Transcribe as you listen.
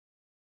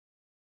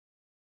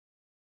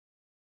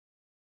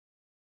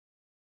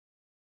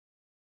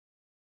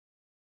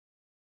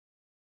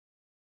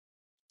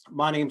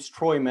My name's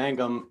Troy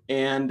Mangum,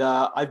 and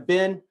I've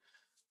been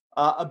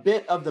a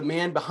bit of the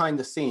man behind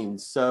the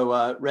scenes.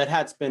 So Red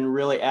Hat's been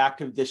really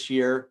active this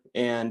year,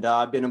 and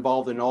I've been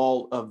involved in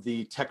all of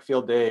the Tech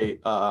Field Day,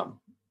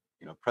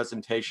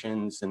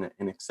 presentations and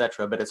et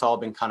cetera. But it's all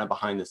been kind of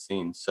behind the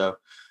scenes. So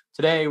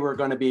today we're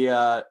going to be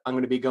I'm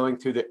going to be going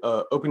through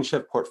the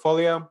OpenShift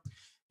portfolio.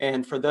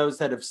 And for those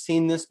that have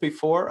seen this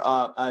before,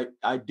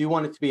 I do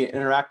want it to be an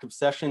interactive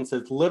session. So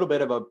it's a little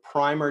bit of a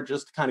primer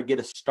just to kind of get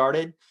us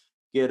started,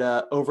 get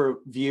an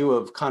overview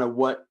of kind of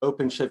what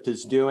OpenShift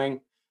is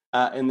doing.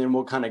 And then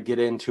we'll kind of get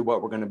into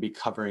what we're going to be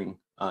covering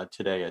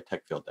today at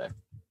Tech Field Day.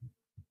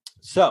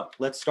 So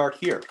let's start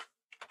here.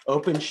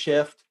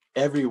 OpenShift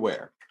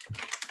everywhere.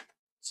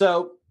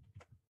 So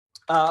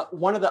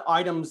one of the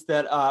items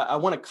that I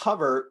want to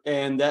cover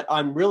and that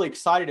I'm really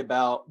excited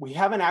about, we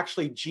haven't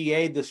actually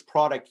GA'd this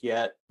product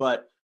yet,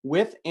 but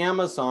with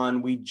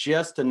Amazon, we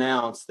just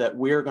announced that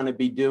we're going to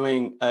be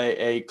doing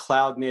a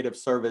cloud native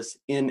service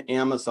in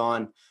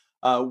Amazon.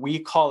 We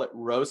call it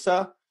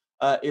ROSA.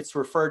 It's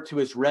referred to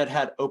as Red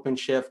Hat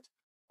OpenShift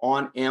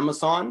on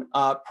Amazon.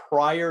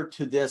 Prior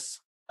to this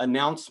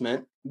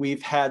announcement,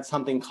 we've had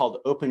something called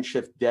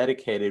OpenShift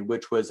Dedicated,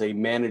 which was a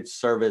managed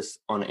service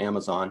on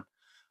Amazon.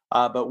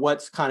 But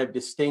what's kind of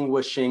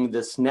distinguishing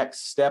this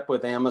next step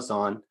with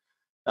Amazon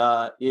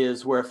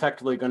is we're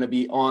effectively going to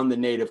be on the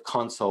native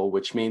console,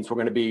 which means we're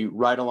going to be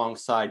right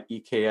alongside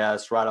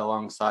EKS, right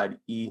alongside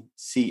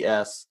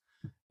ECS,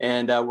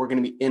 and we're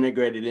going to be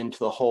integrated into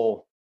the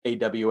whole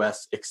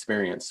AWS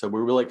experience. So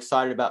we're really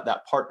excited about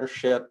that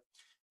partnership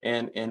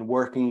and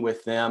working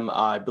with them.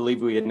 I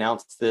believe we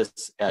announced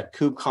this at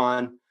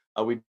KubeCon.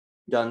 We've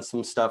done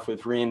some stuff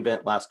with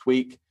reInvent last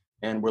week,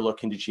 and we're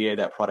looking to GA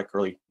that product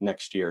early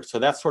next year. So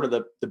that's sort of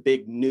the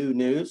big new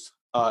news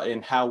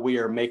in how we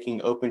are making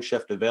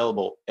OpenShift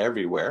available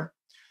everywhere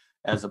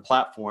as a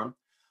platform.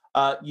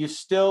 You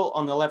still,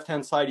 on the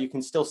left-hand side, you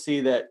can still see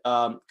that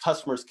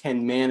customers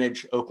can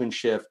manage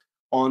OpenShift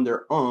on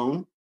their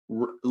own,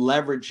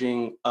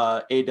 leveraging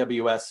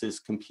AWS's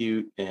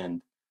compute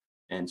and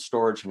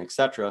storage and et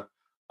cetera,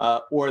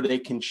 or they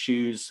can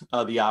choose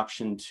the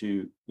option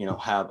to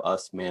have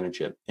us manage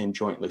it and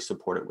jointly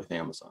support it with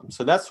Amazon.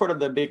 So that's sort of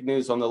the big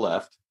news on the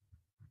left.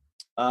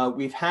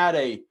 We've had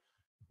a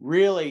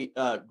really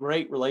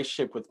great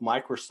relationship with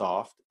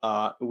Microsoft.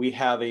 We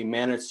have a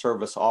managed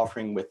service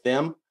offering with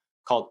them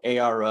called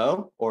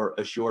ARO, or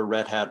Azure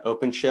Red Hat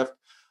OpenShift.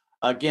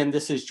 Again,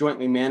 this is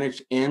jointly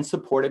managed and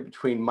supported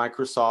between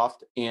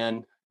Microsoft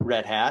and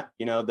Red Hat.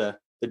 The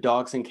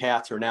dogs and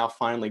cats are now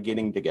finally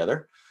getting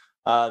together.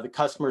 The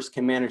customers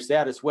can manage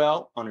that as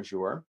well on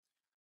Azure.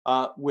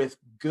 With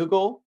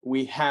Google,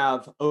 we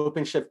have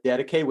OpenShift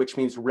Dedicated, which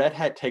means Red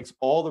Hat takes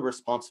all the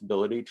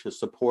responsibility to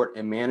support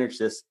and manage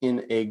this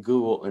in a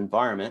Google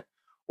environment,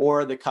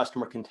 or the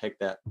customer can take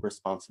that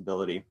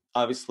responsibility.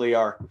 Obviously,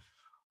 our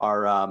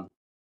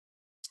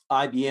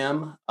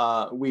IBM,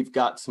 we've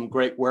got some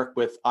great work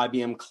with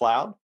IBM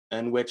Cloud,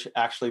 in which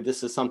actually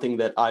this is something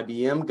that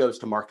IBM goes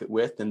to market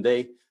with, and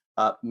they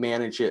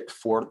manage it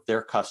for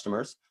their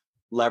customers,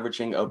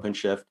 leveraging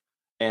OpenShift,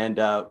 and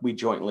we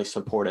jointly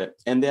support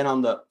it. And then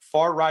on the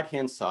far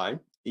right-hand side,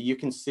 you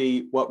can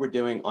see what we're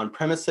doing on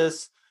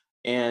premises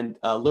and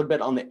a little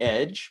bit on the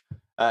edge,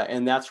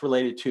 and that's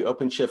related to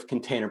OpenShift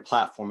Container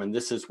Platform, and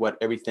this is what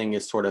everything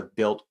is sort of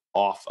built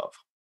off of.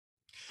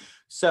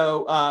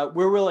 So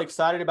we're really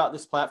excited about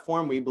this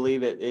platform. We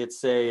believe it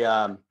is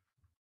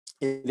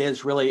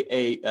really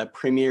a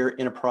premier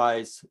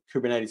enterprise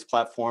Kubernetes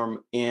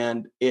platform,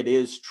 and it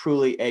is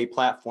truly a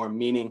platform,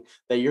 meaning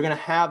that you're going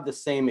to have the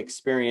same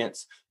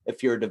experience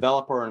if you're a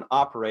developer or an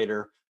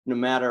operator, no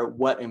matter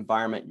what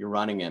environment you're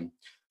running in.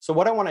 So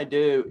what I want to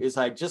do is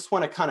I just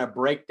want to kind of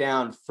break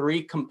down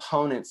 3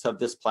 components of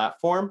this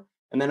platform,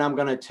 and then I'm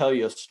going to tell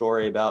you a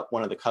story about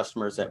one of the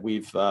customers that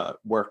we've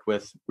worked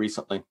with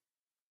recently.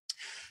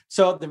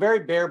 So at the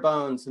very bare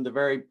bones in the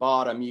very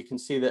bottom, you can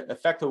see that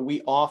effectively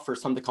we offer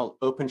something called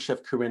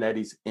OpenShift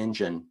Kubernetes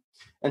Engine.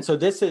 And so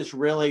this is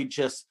really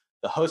just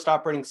the host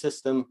operating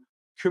system,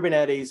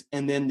 Kubernetes,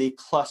 and then the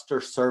cluster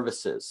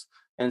services.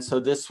 And so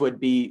this would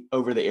be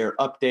over-the-air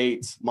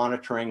updates,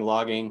 monitoring,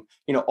 logging,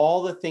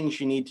 all the things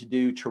you need to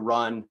do to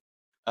run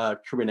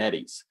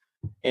Kubernetes.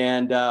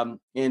 And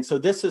so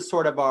this is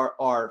sort of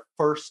our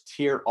first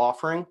tier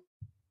offering.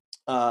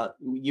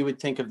 You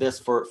would think of this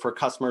for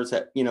customers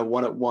that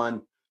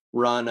one-at-one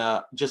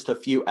run just a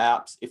few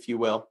apps, if you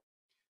will.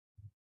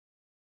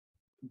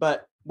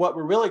 But what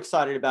we're really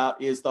excited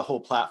about is the whole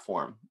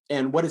platform.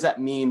 And what does that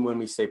mean when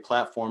we say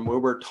platform? Where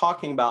we're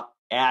talking about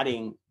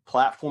adding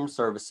platform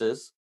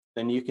services,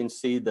 then you can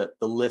see the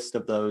list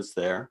of those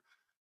there,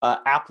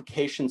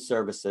 application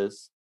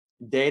services,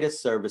 data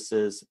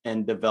services,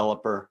 and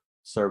developer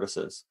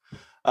services.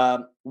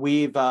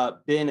 We've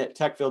been at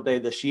Tech Field Day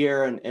this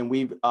year, and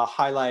we've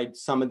highlighted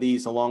some of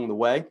these along the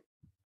way.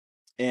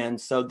 And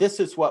so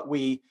this is what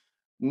we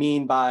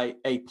mean by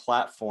a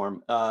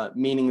platform,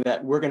 meaning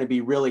that we're going to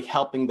be really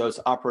helping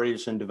those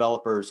operators and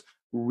developers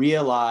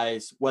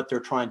realize what they're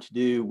trying to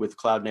do with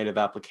cloud native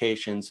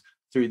applications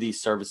through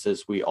these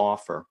services we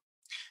offer.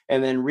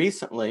 And then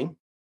recently,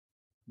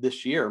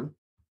 this year,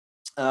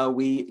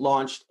 we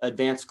launched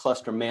Advanced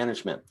Cluster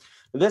Management.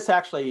 This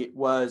actually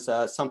was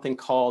something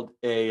called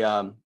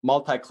a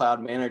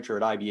multi-cloud manager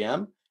at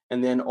IBM,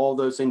 and then all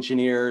those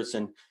engineers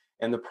and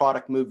the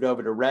product moved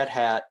over to Red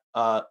Hat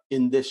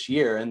in this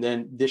year. And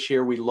then this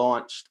year we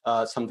launched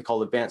something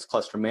called Advanced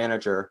Cluster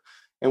Manager.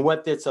 And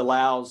what this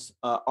allows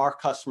our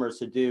customers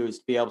to do is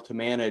to be able to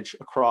manage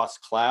across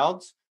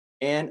clouds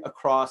and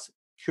across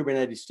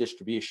Kubernetes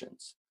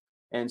distributions.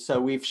 And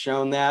so we've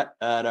shown that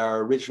at our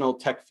original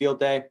Tech Field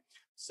Day.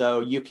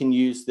 So you can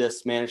use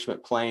this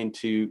management plane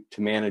to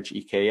manage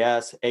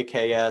EKS,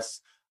 AKS,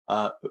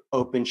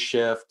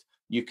 OpenShift.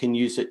 You can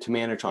use it to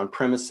manage on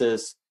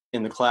premises,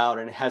 in the cloud,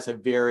 and it has a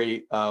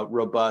very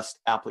robust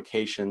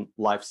application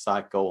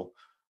lifecycle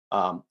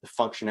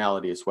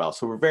functionality as well.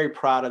 So we're very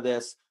proud of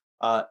this.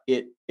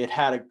 It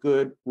had a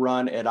good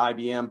run at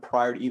IBM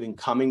prior to even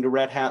coming to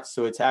Red Hat.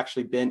 So it's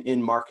actually been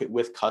in market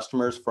with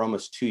customers for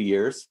almost 2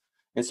 years.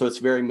 And so it's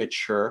very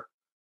mature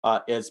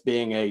as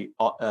being a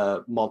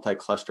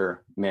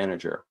multi-cluster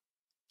manager.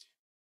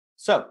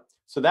 So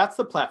that's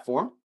the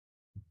platform.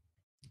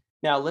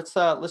 Now let's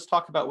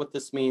talk about what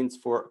this means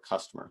for a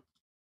customer.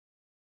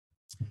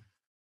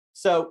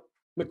 So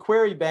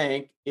Macquarie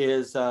Bank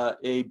is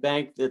a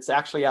bank that's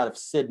actually out of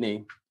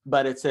Sydney,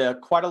 but it's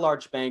quite a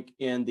large bank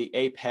in the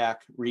APAC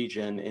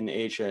region in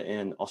Asia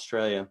and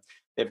Australia.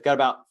 They've got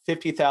about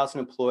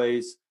 50,000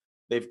 employees.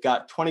 They've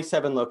got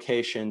 27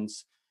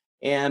 locations,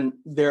 and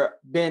they've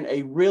been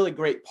a really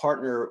great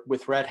partner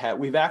with Red Hat.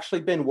 We've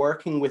actually been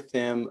working with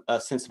them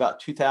since about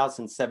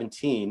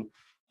 2017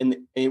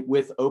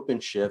 with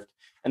OpenShift.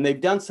 And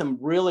they've done some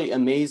really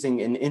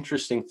amazing and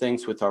interesting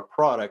things with our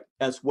product,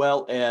 as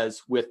well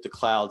as with the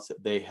clouds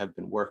that they have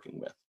been working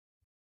with.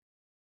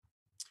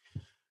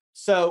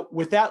 So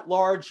with that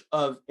large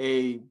of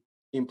a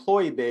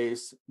employee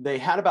base, they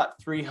had about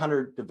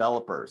 300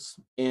 developers.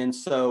 And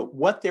so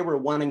what they were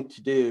wanting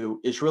to do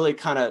is really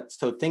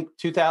so think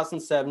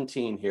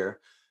 2017 here,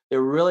 they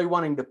were really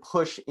wanting to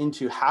push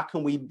into how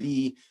can we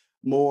be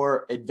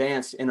more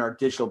advanced in our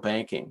digital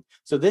banking.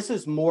 So this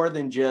is more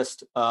than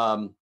just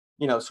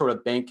sort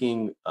of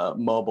banking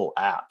mobile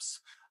apps.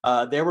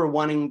 They were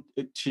wanting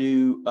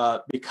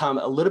to become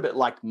a little bit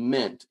like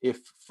Mint,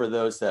 for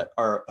those that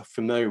are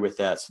familiar with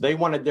that. So they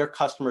wanted their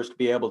customers to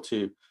be able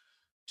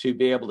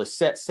to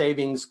set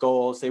savings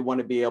goals. They want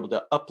to be able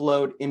to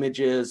upload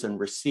images and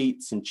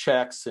receipts and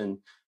checks, and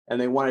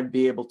they wanted to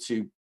be able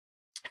to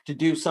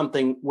do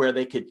something where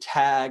they could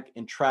tag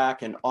and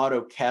track and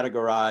auto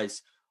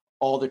categorize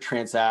all the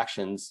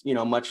transactions,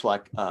 much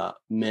like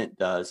Mint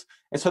does.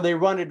 And so they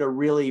wanted a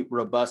really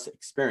robust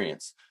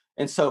experience.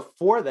 And so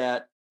for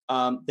that,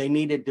 they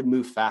needed to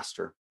move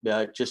faster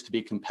just to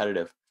be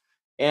competitive.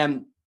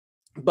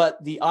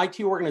 But the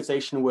IT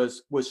organization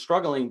was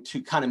struggling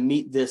to kind of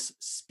meet this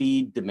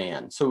speed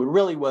demand. So it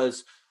really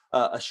was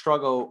a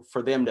struggle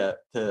for them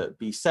to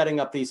be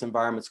setting up these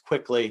environments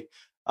quickly,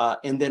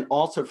 and then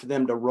also for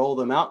them to roll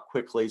them out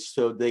quickly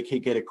so they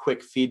could get a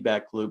quick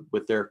feedback loop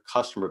with their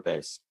customer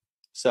base.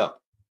 So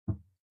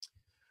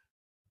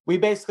we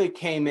basically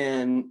came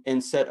in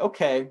and said,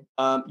 okay,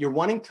 you're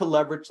wanting to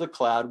leverage the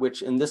cloud,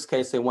 which in this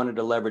case, they wanted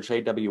to leverage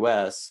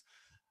AWS.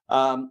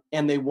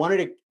 And they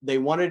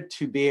wanted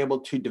to be able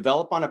to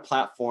develop on a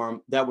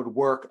platform that would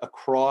work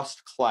across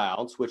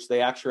clouds, which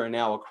they actually are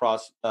now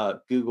across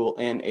Google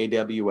and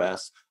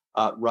AWS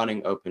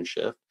running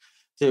OpenShift.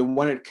 They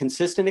wanted a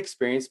consistent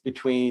experience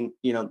between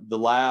the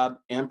lab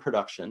and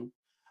production.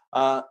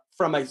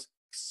 From a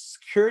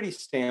security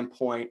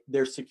standpoint,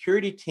 their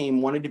security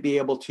team wanted to be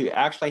able to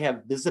actually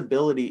have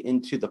visibility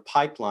into the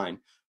pipeline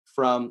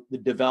from the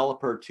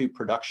developer to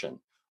production,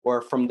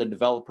 or from the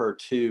developer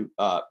to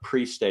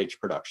pre-stage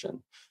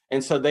production.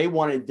 And so they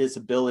wanted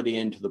visibility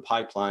into the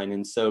pipeline.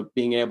 And so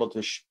being able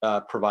to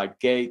provide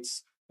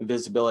gates and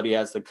visibility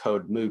as the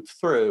code moved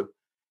through.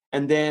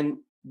 And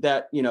then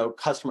that,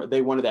 customer,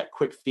 they wanted that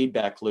quick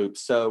feedback loop.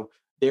 So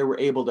they were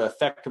able to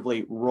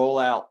effectively roll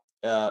out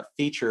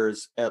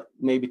features at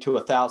maybe to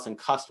 1,000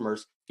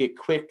 customers, get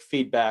quick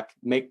feedback,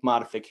 make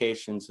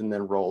modifications, and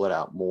then roll it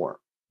out more.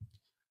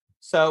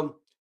 So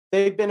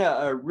they've been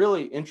a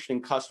really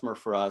interesting customer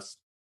for us.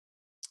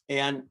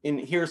 And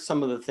here's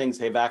some of the things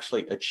they've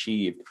actually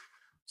achieved.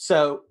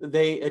 So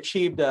they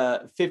achieved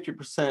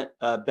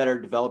 50% better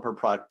developer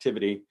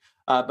productivity,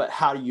 but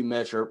how do you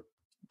measure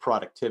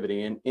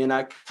productivity? And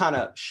I kind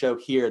of show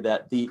here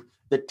that the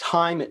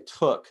time it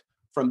took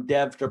from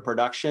dev to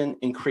production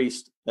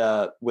increased,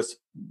 was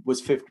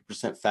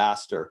 50%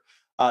 faster.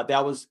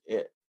 That was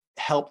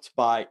helped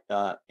by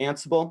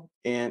Ansible,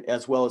 and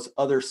as well as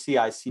other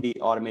CI/CD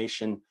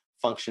automation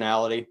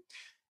functionality.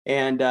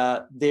 And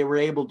they were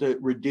able to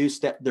reduce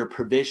their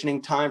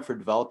provisioning time for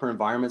developer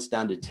environments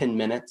down to 10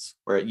 minutes,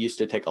 where it used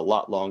to take a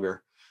lot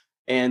longer.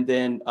 And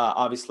then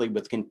obviously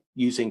with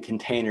using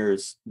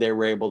containers, they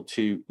were able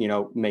to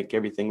make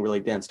everything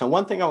really dense. Now,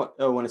 one thing I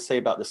want to say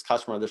about this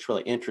customer that's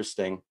really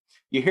interesting,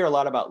 you hear a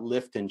lot about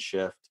lift and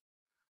shift.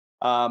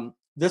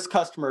 this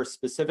customer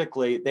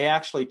specifically, they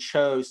actually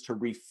chose to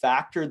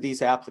refactor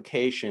these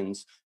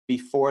applications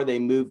before they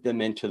moved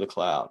them into the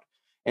cloud.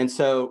 And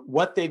so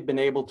what they've been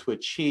able to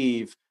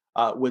achieve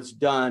was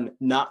done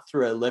not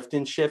through a lift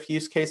and shift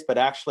use case, but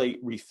actually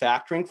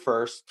refactoring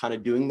first, kind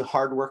of doing the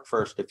hard work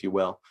first, if you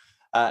will,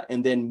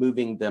 and then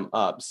moving them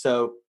up.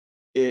 So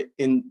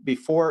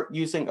before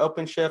using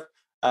OpenShift,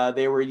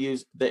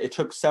 it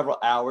took several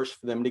hours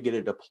for them to get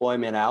a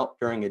deployment out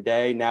during a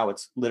day. Now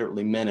it's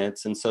literally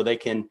minutes. And so they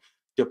can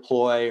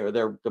deploy, or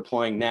they're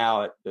deploying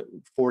now at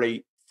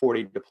 40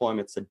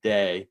 deployments a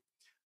day.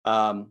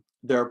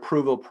 Their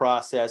approval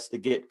process to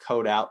get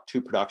code out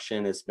to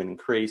production has been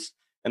increased.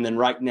 And then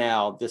right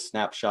now, this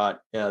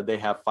snapshot, they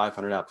have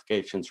 500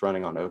 applications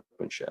running on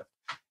OpenShift.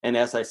 And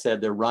as I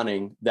said, they're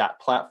running that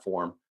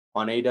platform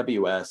on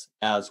AWS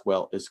as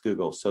well as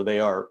Google. So they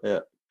are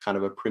kind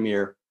of a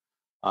premier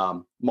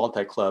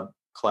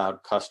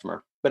multi-cloud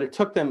customer. But it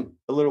took them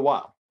a little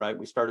while, right?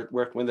 We started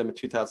working with them in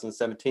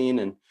 2017,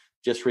 and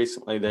just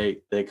recently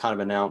they kind of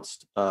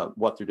announced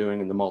what they're doing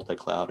in the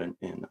multi-cloud in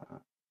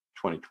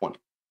 2020.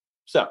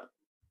 So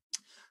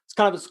it's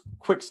kind of a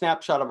quick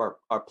snapshot of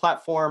our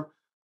platform,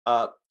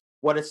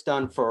 what it's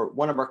done for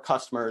one of our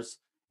customers.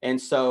 And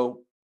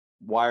so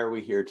why are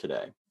we here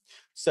today?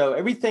 So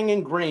everything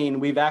in green,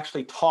 we've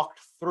actually talked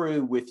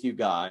through with you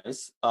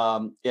guys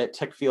at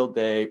Tech Field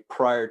Day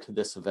prior to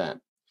this event.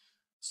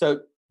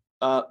 So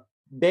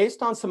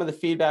based on some of the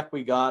feedback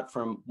we got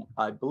from,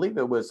 I believe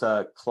it was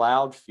a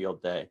Cloud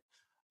Field Day,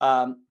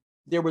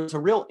 there was a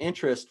real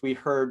interest we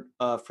heard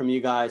from you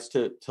guys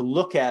to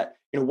look at,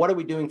 what are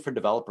we doing for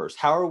developers?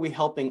 How are we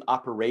helping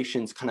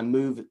operations kind of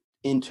move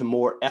into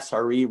more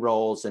SRE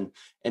roles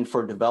and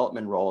for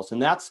development roles?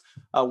 And that's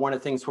one of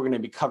the things we're going to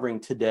be covering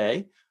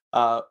today.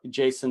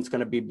 Jason's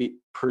going to be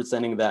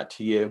presenting that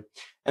to you.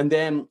 And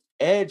then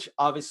Edge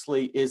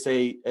obviously is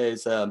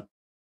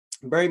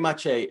very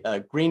much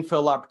a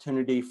greenfield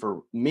opportunity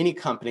for many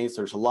companies.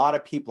 There's a lot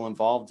of people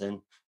involved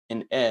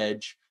in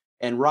Edge.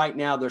 And right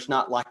now, there's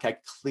not like a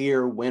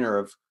clear winner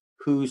of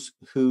who's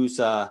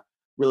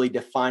really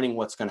defining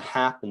what's going to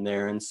happen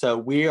there. And so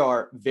we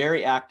are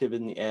very active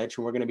in the Edge,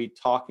 and we're going to be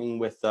talking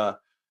with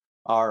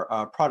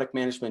our product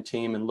management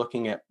team and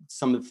looking at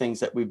some of the things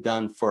that we've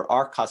done for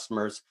our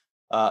customers.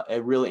 A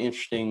really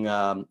interesting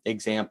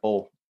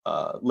example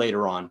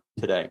later on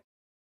today.